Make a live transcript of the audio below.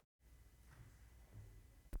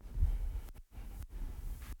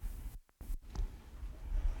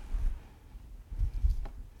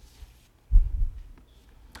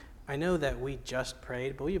I know that we just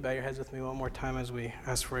prayed, but will you bow your heads with me one more time as we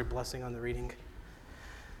ask for a blessing on the reading?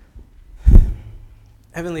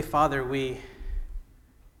 Heavenly Father, we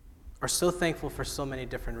are so thankful for so many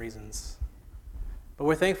different reasons. But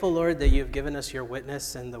we're thankful, Lord, that you've given us your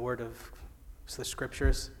witness and the word of the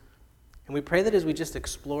scriptures. And we pray that as we just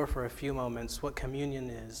explore for a few moments what communion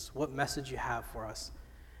is, what message you have for us,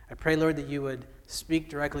 I pray, Lord, that you would speak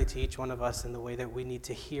directly to each one of us in the way that we need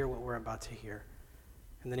to hear what we're about to hear.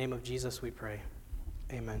 In the name of Jesus we pray.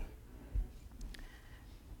 Amen.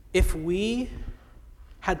 If we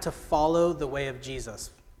had to follow the way of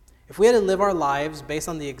Jesus, if we had to live our lives based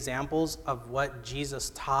on the examples of what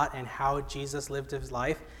Jesus taught and how Jesus lived his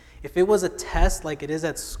life, if it was a test like it is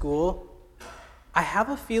at school, I have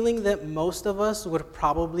a feeling that most of us would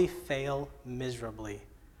probably fail miserably.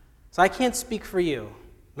 So I can't speak for you.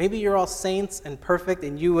 Maybe you're all saints and perfect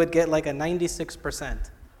and you would get like a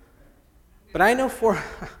 96%. But I know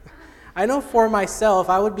for myself,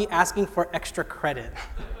 I would be asking for extra credit.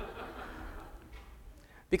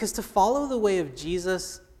 Because to follow the way of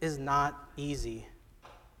Jesus is not easy.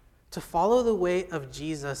 To follow the way of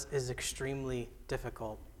Jesus is extremely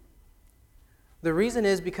difficult. The reason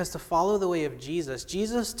is because to follow the way of Jesus,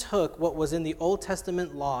 Jesus took what was in the Old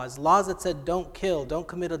Testament laws that said don't kill, don't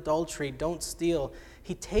commit adultery, don't steal.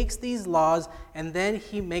 He takes these laws and then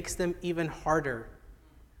he makes them even harder.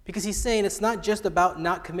 Because he's saying it's not just about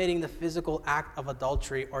not committing the physical act of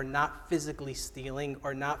adultery or not physically stealing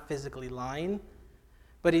or not physically lying,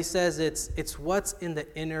 but he says it's what's in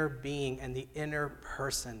the inner being and the inner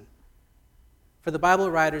person. For the Bible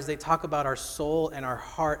writers, they talk about our soul and our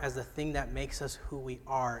heart as the thing that makes us who we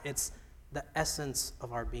are. It's the essence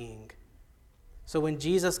of our being. So when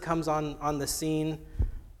Jesus comes on the scene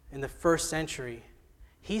in the first century,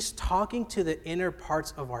 he's talking to the inner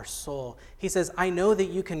parts of our soul. He says, I know that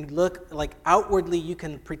you can look like outwardly, you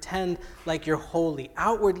can pretend like you're holy.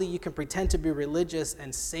 Outwardly, you can pretend to be religious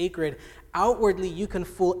and sacred. Outwardly, you can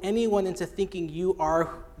fool anyone into thinking you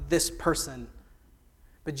are this person.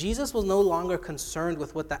 But Jesus was no longer concerned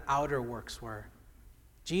with what the outer works were.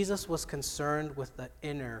 Jesus was concerned with the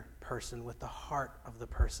inner person, with the heart of the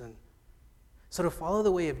person. So to follow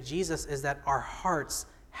the way of Jesus is that our hearts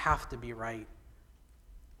have to be right.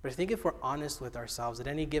 But I think if we're honest with ourselves at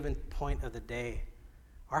any given point of the day,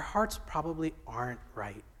 our hearts probably aren't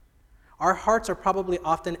right. Our hearts are probably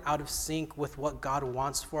often out of sync with what God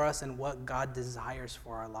wants for us and what God desires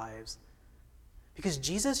for our lives. Because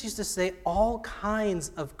Jesus used to say all kinds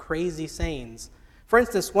of crazy sayings. For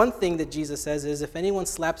instance, one thing that Jesus says is, if anyone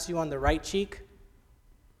slaps you on the right cheek,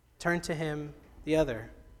 turn to him the other.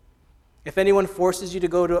 If anyone forces you to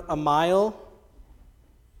go to a mile,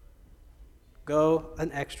 go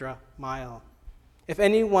an extra mile. If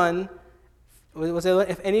anyone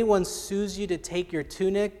sues you to take your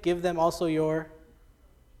tunic, give them also your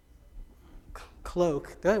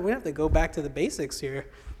cloak. We have to go back to the basics here.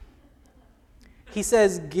 He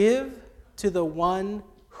says, give to the one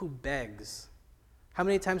who begs. How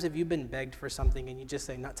many times have you been begged for something and you just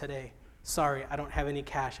say, not today. Sorry, I don't have any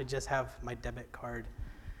cash. I just have my debit card.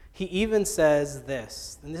 He even says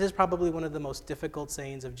this, and this is probably one of the most difficult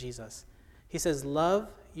sayings of Jesus. He says, love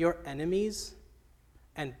your enemies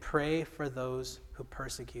and pray for those who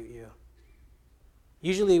persecute you.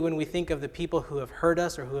 Usually when we think of the people who have hurt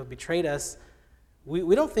us or who have betrayed us,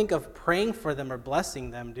 we don't think of praying for them or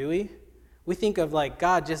blessing them, do we? We think of like,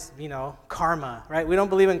 God, just, karma, right? We don't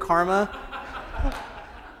believe in karma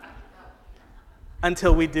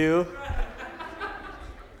until we do.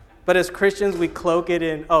 But as Christians, we cloak it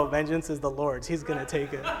in, vengeance is the Lord's. He's going to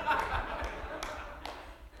take it.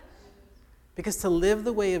 Because to live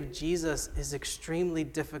the way of Jesus is extremely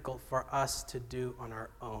difficult for us to do on our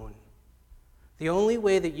own. The only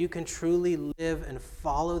way that you can truly live and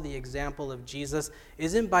follow the example of Jesus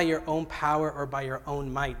isn't by your own power or by your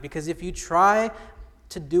own might. Because if you try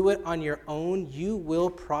to do it on your own, you will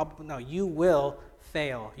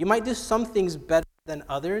fail. You might do some things better than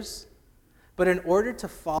others, but in order to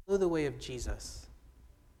follow the way of Jesus,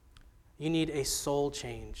 you need a soul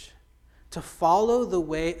change. To follow the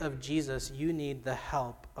way of Jesus, you need the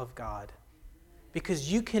help of God.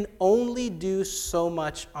 Because you can only do so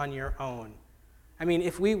much on your own. I mean,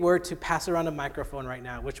 if we were to pass around a microphone right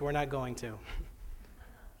now, which we're not going to,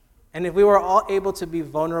 and if we were all able to be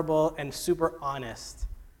vulnerable and super honest,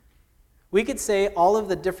 we could say all of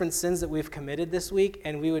the different sins that we've committed this week,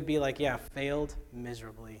 and we would be like, failed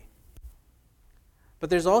miserably. But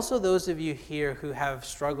there's also those of you here who have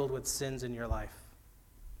struggled with sins in your life.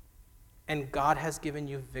 And God has given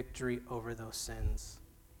you victory over those sins.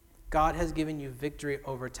 God has given you victory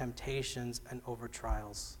over temptations and over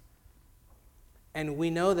trials. And we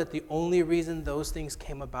know that the only reason those things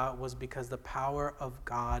came about was because the power of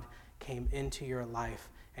God came into your life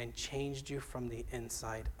and changed you from the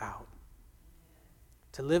inside out.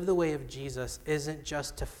 To live the way of Jesus isn't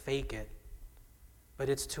just to fake it, but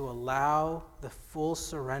it's to allow the full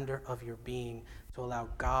surrender of your being, to allow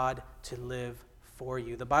God to live for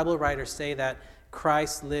you. The Bible writers say that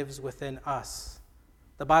Christ lives within us.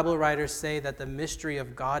 The Bible writers say that the mystery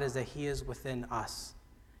of God is that he is within us.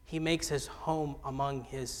 He makes his home among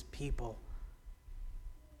his people.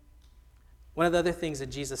 One of the other things that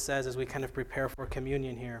Jesus says as we kind of prepare for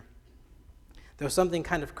communion here, there's something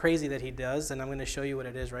kind of crazy that he does, and I'm going to show you what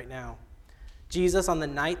it is right now. Jesus, on the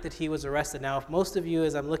night that he was arrested. Now, if most of you,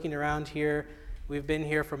 as I'm looking around here, we've been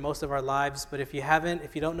here for most of our lives, but if you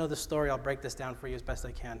don't know the story, I'll break this down for you as best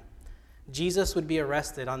I can. Jesus would be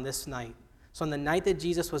arrested on this night. So on the night that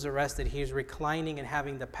Jesus was arrested, he was reclining and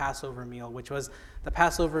having the Passover meal, the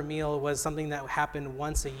Passover meal was something that happened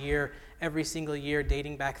once a year, every single year,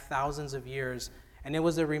 dating back thousands of years. And it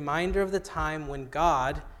was a reminder of the time when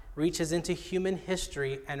God reaches into human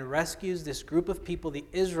history and rescues this group of people, the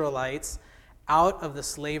Israelites, out of the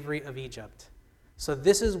slavery of Egypt. So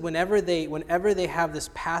this is whenever they have this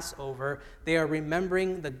Passover, they are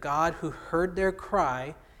remembering the God who heard their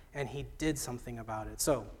cry and he did something about it.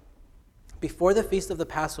 So before the feast of the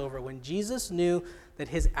Passover, when Jesus knew that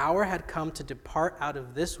his hour had come to depart out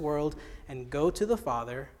of this world and go to the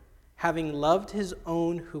Father, having loved his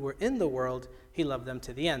own who were in the world, he loved them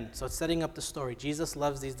to the end. So it's setting up the story. Jesus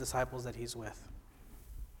loves these disciples that he's with.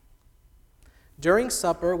 During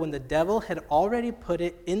supper, when the devil had already put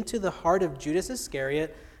it into the heart of Judas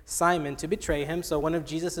Iscariot, Simon, to betray him, so one of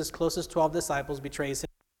Jesus' closest 12 disciples betrays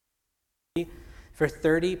him for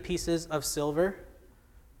 30 pieces of silver,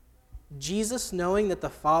 Jesus, knowing that the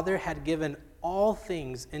Father had given all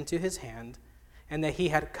things into his hand, and that he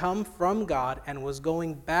had come from God and was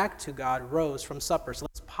going back to God, rose from supper. So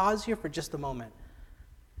let's pause here for just a moment.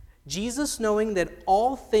 Jesus, knowing that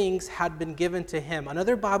all things had been given to him.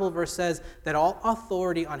 Another Bible verse says that all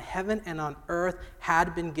authority on heaven and on earth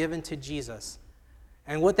had been given to Jesus.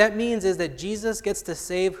 And what that means is that Jesus gets to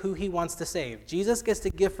save who he wants to save. Jesus gets to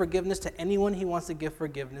give forgiveness to anyone he wants to give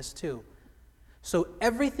forgiveness to. So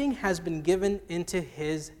everything has been given into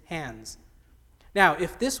his hands. Now,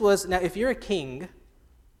 if you're a king,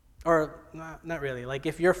 or not really, like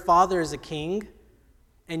if your father is a king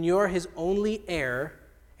and you're his only heir,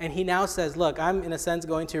 and he now says, look, I'm in a sense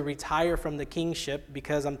going to retire from the kingship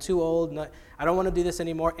because I'm too old, I don't want to do this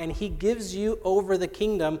anymore, and he gives you over the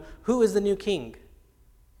kingdom, who is the new king?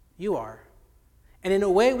 You are. And in a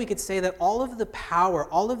way, we could say that all of the power,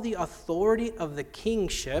 all of the authority of the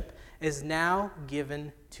kingship is now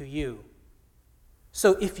given to you.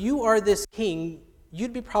 So if you are this king,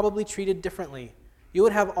 you'd be probably treated differently. You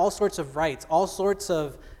would have all sorts of rights, all sorts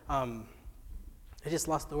of, I just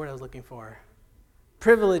lost the word I was looking for.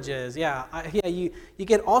 Privileges, you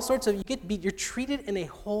get all sorts of, you're treated in a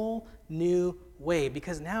whole new way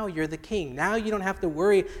because now you're the king. Now you don't have to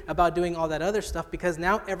worry about doing all that other stuff because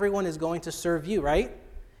now everyone is going to serve you, right?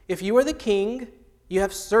 If you are the king, you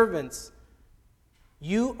have servants.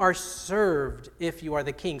 You are served if you are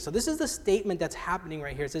the king. So this is the statement that's happening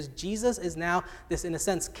right here. It says Jesus is now this, in a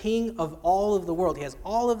sense, king of all of the world. He has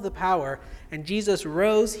all of the power. And Jesus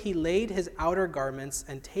rose, he laid his outer garments,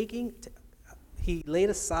 and he laid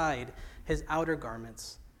aside his outer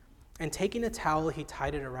garments. And taking a towel, he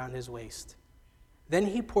tied it around his waist. Then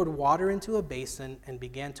he poured water into a basin and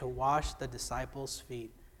began to wash the disciples'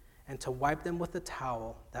 feet and to wipe them with the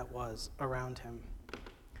towel that was around him.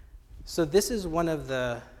 So this is one of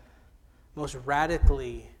the most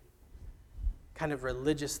radically kind of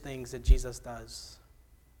religious things that Jesus does.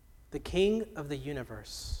 The King of the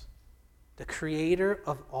universe, the creator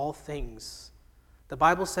of all things. The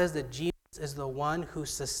Bible says that Jesus is the one who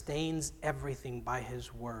sustains everything by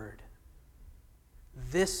his word.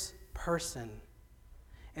 This person,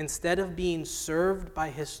 instead of being served by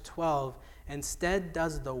his 12, instead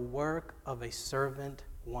does the work of a servant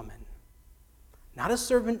woman. Not a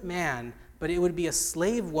servant man, but it would be a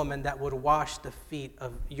slave woman that would wash the feet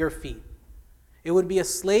of your feet. It would be a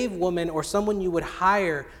slave woman or someone you would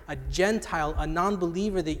hire, a Gentile, a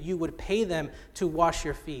non-believer, that you would pay them to wash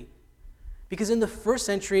your feet. Because in the first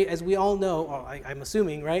century, as we all know, I'm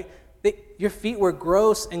assuming, right, your feet were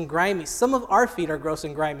gross and grimy. Some of our feet are gross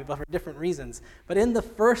and grimy, but for different reasons. But in the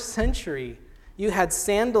first century, you had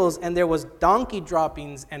sandals and there was donkey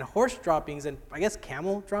droppings and horse droppings and I guess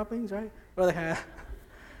camel droppings, right? What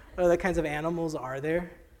other kinds of animals are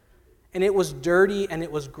there? And it was dirty and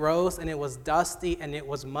it was gross and it was dusty and it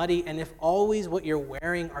was muddy. And if always what you're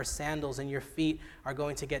wearing are sandals and your feet are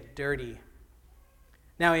going to get dirty,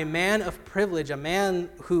 Now, a man of privilege, a man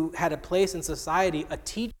who had a place in society, a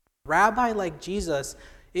teacher, rabbi like Jesus,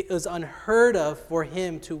 it was unheard of for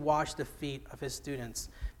him to wash the feet of his students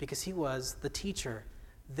because he was the teacher.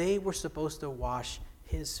 They were supposed to wash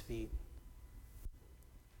his feet.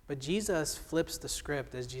 But Jesus flips the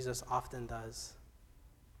script, as Jesus often does.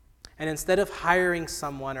 And instead of hiring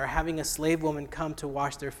someone or having a slave woman come to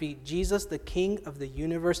wash their feet, Jesus, the King of the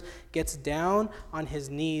universe, gets down on his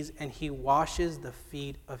knees and he washes the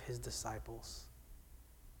feet of his disciples.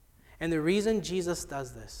 And the reason Jesus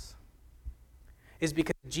does this is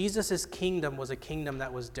because Jesus' kingdom was a kingdom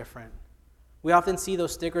that was different. We often see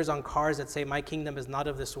those stickers on cars that say, "My kingdom is not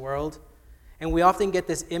of this world." And we often get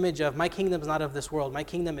this image of, my kingdom is not of this world. My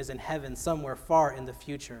kingdom is in heaven, somewhere far in the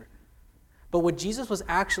future. But what Jesus was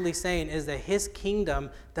actually saying is that his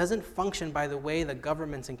kingdom doesn't function by the way the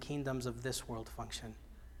governments and kingdoms of this world function.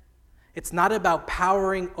 It's not about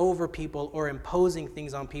powering over people or imposing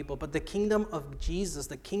things on people, but the kingdom of Jesus,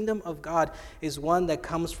 the kingdom of God, is one that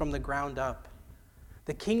comes from the ground up.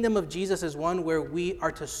 The kingdom of Jesus is one where we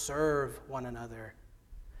are to serve one another.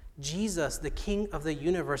 Jesus, the King of the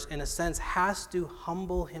universe, in a sense, has to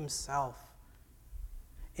humble himself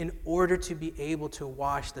in order to be able to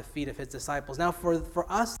wash the feet of his disciples. Now, for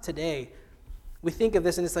us today, we think of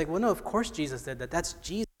this and it's like, well, no, of course Jesus did that. That's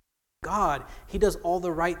Jesus, God. He does all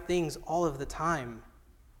the right things all of the time.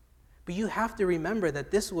 But you have to remember that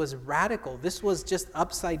this was radical. This was just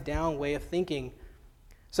upside down way of thinking.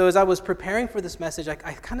 So as I was preparing for this message, I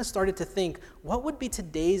kind of started to think, what would be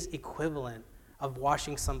today's equivalent of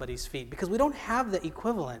washing somebody's feet? Because we don't have the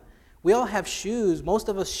equivalent. We all have shoes. Most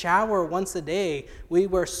of us shower once a day. We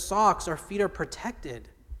wear socks. Our feet are protected.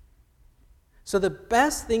 So the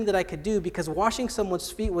best thing that I could do, because washing someone's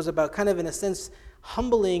feet was about kind of, in a sense,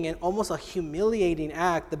 humbling and almost a humiliating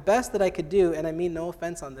act, the best that I could do, and I mean no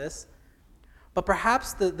offense on this, but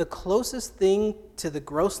perhaps the closest thing to the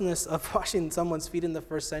grossness of washing someone's feet in the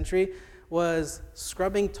first century was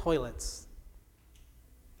scrubbing toilets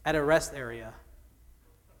at a rest area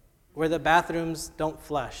where the bathrooms don't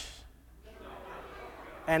flush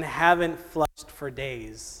and haven't flushed for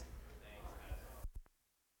days.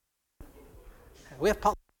 We have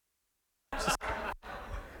politics.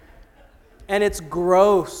 And it's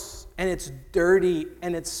gross, and it's dirty,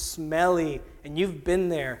 and it's smelly, and you've been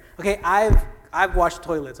there. Okay, I've washed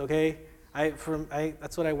toilets, okay?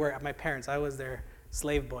 That's what I work at my parents. I was their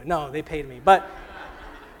slave boy. No, they paid me. But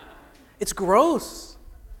it's gross.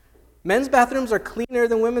 Men's bathrooms are cleaner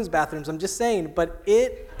than women's bathrooms, I'm just saying. But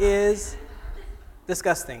it is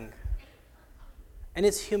disgusting. And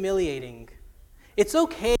it's humiliating. It's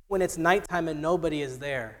okay when it's nighttime and nobody is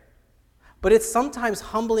there. But it's sometimes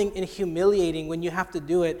humbling and humiliating when you have to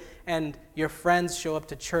do it and your friends show up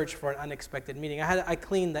to church for an unexpected meeting. I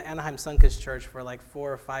cleaned the Anaheim Sunkiss Church for like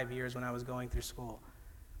 4 or 5 years when I was going through school.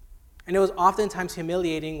 And it was oftentimes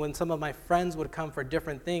humiliating when some of my friends would come for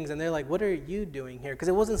different things and they're like, "What are you doing here?" Because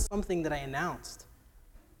it wasn't something that I announced.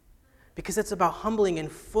 Because it's about humbling,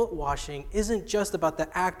 and foot washing isn't just about the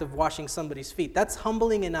act of washing somebody's feet. That's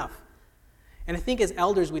humbling enough. And I think as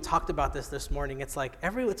elders, we talked about this morning. It's like,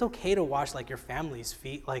 it's okay to wash like your family's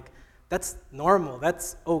feet. Like, that's normal.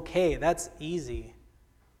 That's okay. That's easy.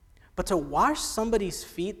 But to wash somebody's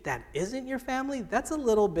feet that isn't your family, that's a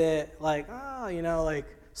little bit like, like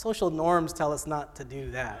social norms tell us not to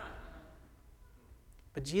do that.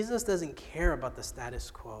 But Jesus doesn't care about the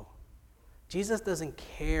status quo. Jesus doesn't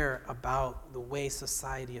care about the way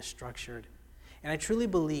society is structured. And I truly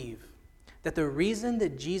believe that the reason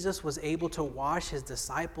that Jesus was able to wash his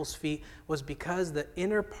disciples' feet was because the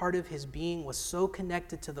inner part of his being was so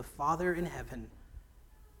connected to the Father in heaven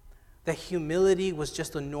that humility was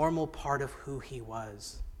just a normal part of who he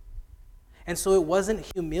was. And so it wasn't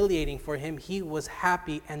humiliating for him. He was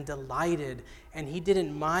happy and delighted, and he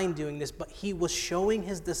didn't mind doing this, but he was showing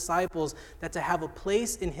his disciples that to have a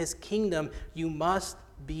place in his kingdom, you must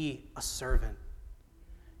be a servant.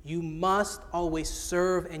 You must always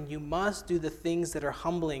serve, and you must do the things that are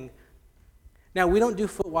humbling. Now, we don't do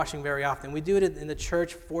foot washing very often. We do it in the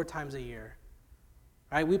church 4 times a year.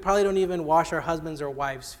 Right? We probably don't even wash our husbands' or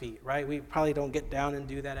wives' feet, right? We probably don't get down and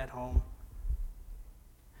do that at home.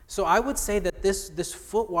 So I would say that this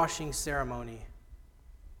foot washing ceremony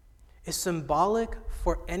is symbolic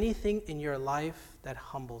for anything in your life that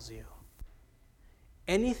humbles you.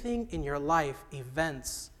 Anything in your life,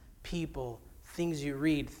 events, people, things you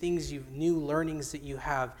read, new learnings that you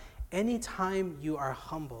have, anytime you are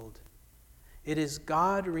humbled, it is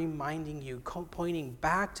God reminding you, pointing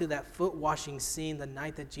back to that foot washing scene the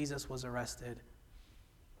night that Jesus was arrested.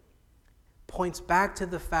 points back to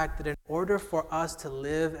the fact that in order for us to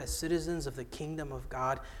live as citizens of the kingdom of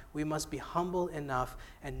God, we must be humble enough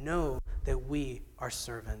and know that we are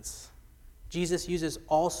servants. Jesus uses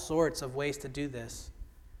all sorts of ways to do this.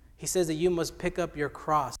 He says that you must pick up your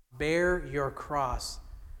cross, bear your cross.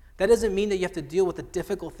 That doesn't mean that you have to deal with the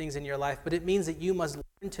difficult things in your life, but it means that you must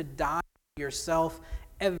learn to die to yourself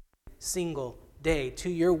every single day, to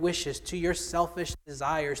your wishes, to your selfish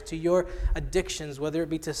desires, to your addictions, whether it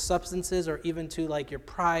be to substances or even to like your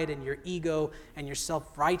pride and your ego and your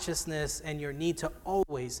self-righteousness and your need to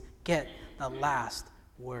always get the last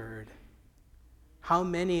word. How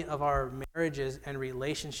many of our marriages and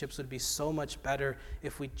relationships would be so much better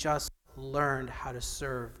if we just learned how to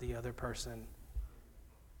serve the other person?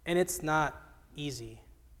 And it's not easy.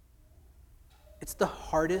 It's the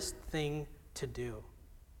hardest thing to do.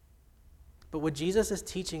 But what Jesus is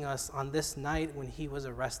teaching us on this night when he was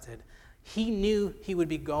arrested, he knew he would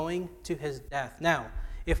be going to his death. Now,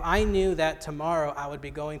 if I knew that tomorrow I would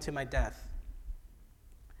be going to my death,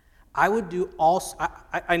 I would do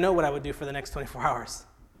I know what I would do for the next 24 hours.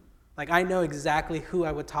 Like, I know exactly who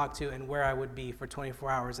I would talk to and where I would be for 24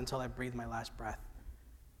 hours until I breathe my last breath.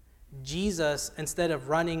 Jesus, instead of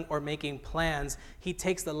running or making plans, he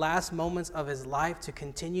takes the last moments of his life to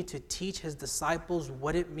continue to teach his disciples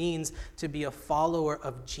what it means to be a follower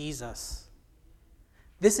of Jesus.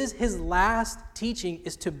 This is his last teaching,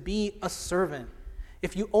 is to be a servant.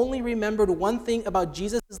 If you only remembered one thing about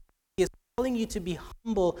Jesus' life, he is telling you to be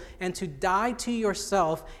humble and to die to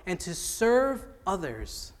yourself and to serve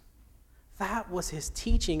others. That was his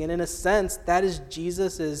teaching, and in a sense, that is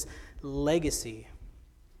Jesus' legacy.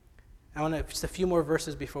 I want to just a few more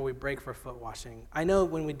verses before we break for foot washing. I know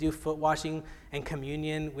when we do foot washing and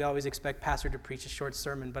communion, we always expect pastor to preach a short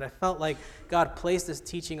sermon, but I felt like God placed this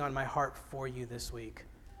teaching on my heart for you this week.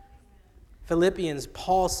 Philippians,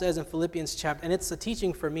 Paul says in Philippians chapter, and it's a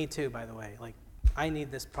teaching for me too, by the way. Like, I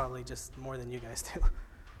need this probably just more than you guys do.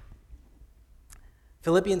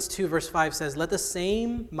 Philippians 2 verse 5 says, "Let the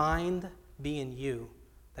same mind be in you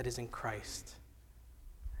that is in Christ."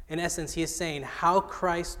 In essence, he is saying, how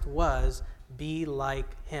Christ was, be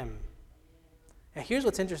like him. Now, here's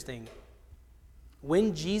what's interesting.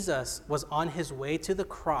 When Jesus was on his way to the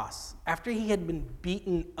cross, after he had been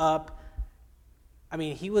beaten up,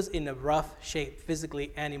 he was in a rough shape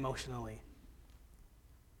physically and emotionally.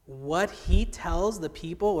 What he tells the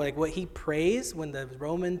people, like what he prays when the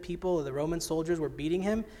Roman people, or the Roman soldiers were beating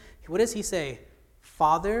him, what does he say?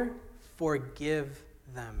 Father, forgive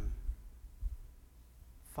them.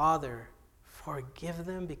 Father, forgive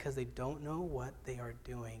them because they don't know what they are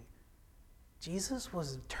doing. Jesus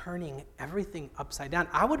was turning everything upside down.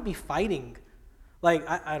 I would be fighting. Like,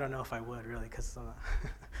 I don't know if I would really, because I'm not.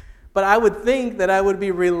 But I would think that I would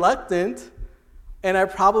be reluctant, and I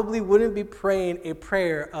probably wouldn't be praying a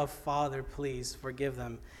prayer of, Father, please forgive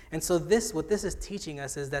them. And so what this is teaching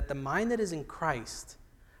us is that the mind that is in Christ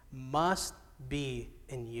must be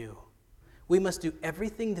in you. We must do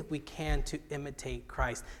everything that we can to imitate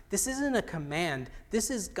Christ. This isn't a command. This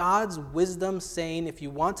is God's wisdom saying, if you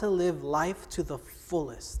want to live life to the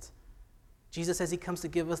fullest, Jesus says he comes to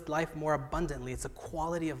give us life more abundantly. It's a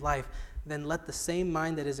quality of life. Then let the same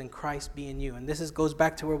mind that is in Christ be in you. And this goes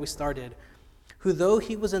back to where we started. Who, though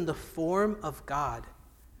he was in the form of God,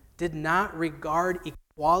 did not regard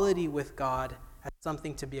equality with God as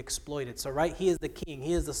something to be exploited. So, right, he is the king.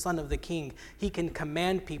 He is the son of the king. He can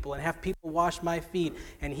command people and have people wash my feet,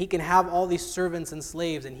 and he can have all these servants and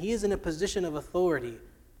slaves, and he is in a position of authority.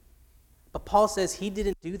 But Paul says he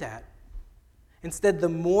didn't do that. Instead, the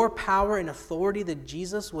more power and authority that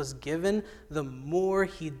Jesus was given, the more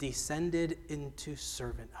he descended into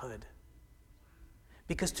servanthood.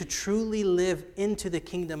 Because to truly live into the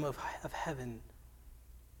kingdom of heaven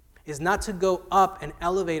is not to go up and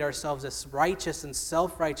elevate ourselves as righteous and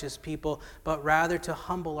self-righteous people, but rather to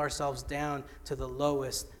humble ourselves down to the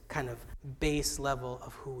lowest kind of base level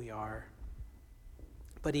of who we are.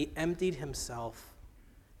 But he emptied himself,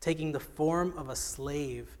 taking the form of a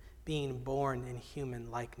slave, being born in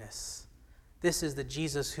human likeness. This is the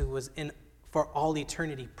Jesus who was for all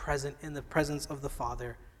eternity present in the presence of the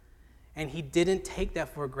Father. And he didn't take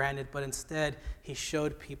that for granted, but instead he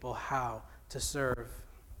showed people how to serve.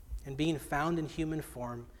 And being found in human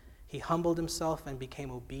form, he humbled himself and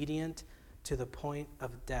became obedient to the point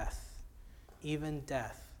of death, even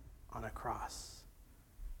death on a cross.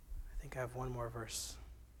 I think I have one more verse.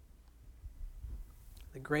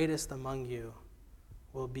 The greatest among you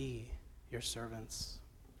will be your servants.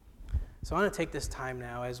 So I want to take this time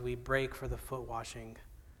now as we break for the foot washing.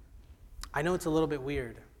 I know it's a little bit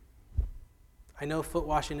weird. I know foot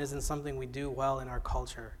washing isn't something we do well in our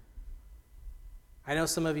culture. I know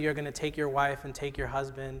some of you are going to take your wife and take your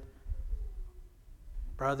husband,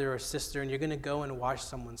 brother or sister, and you're going to go and wash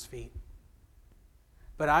someone's feet.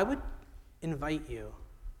 But I would invite you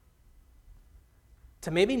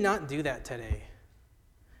to maybe not do that today.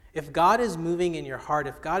 If God is moving in your heart,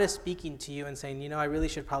 if God is speaking to you and saying, I really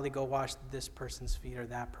should probably go wash this person's feet or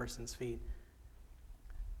that person's feet.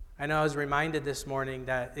 I know I was reminded this morning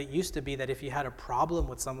that it used to be that if you had a problem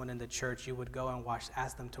with someone in the church, you would go and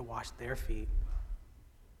ask them to wash their feet.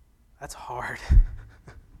 That's hard.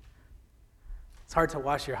 It's hard to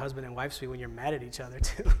wash your husband and wife's feet when you're mad at each other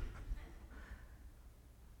too.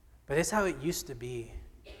 But it's how it used to be.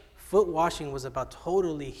 Foot washing was about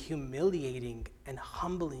totally humiliating and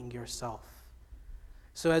humbling yourself.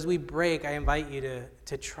 So as we break, I invite you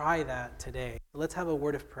to try that today. Let's have a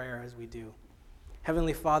word of prayer as we do.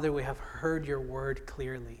 Heavenly Father, we have heard your word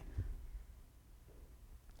clearly.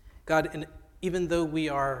 God, and even though we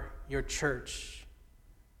are your church,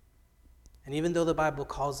 and even though the Bible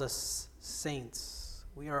calls us saints,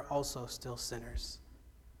 we are also still sinners.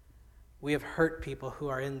 We have hurt people who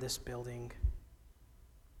are in this building.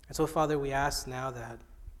 And so, Father, we ask now that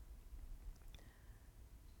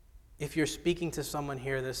if you're speaking to someone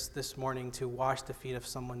here this morning to wash the feet of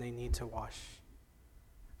someone they need to wash,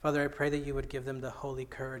 Father, I pray that you would give them the holy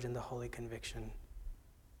courage and the holy conviction.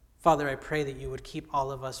 Father, I pray that you would keep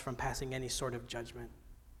all of us from passing any sort of judgment.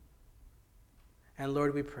 And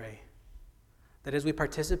Lord, we pray that as we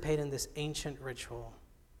participate in this ancient ritual,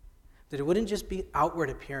 that it wouldn't just be outward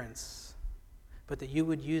appearance, but that you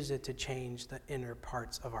would use it to change the inner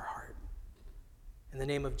parts of our heart. In the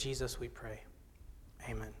name of Jesus, we pray.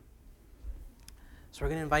 Amen. So we're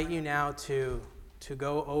going to invite you now to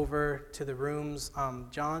go over to the rooms.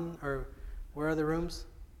 John, or where are the rooms?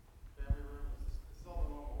 Family room. This is all the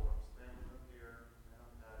normal rooms. Family room here, and on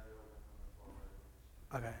the patio, and on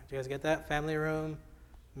the far right. Okay, do you guys get that? Family room,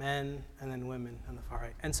 men, and then women on the far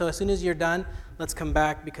right. And so as soon as you're done, let's come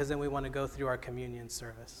back because then we want to go through our communion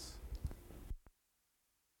service.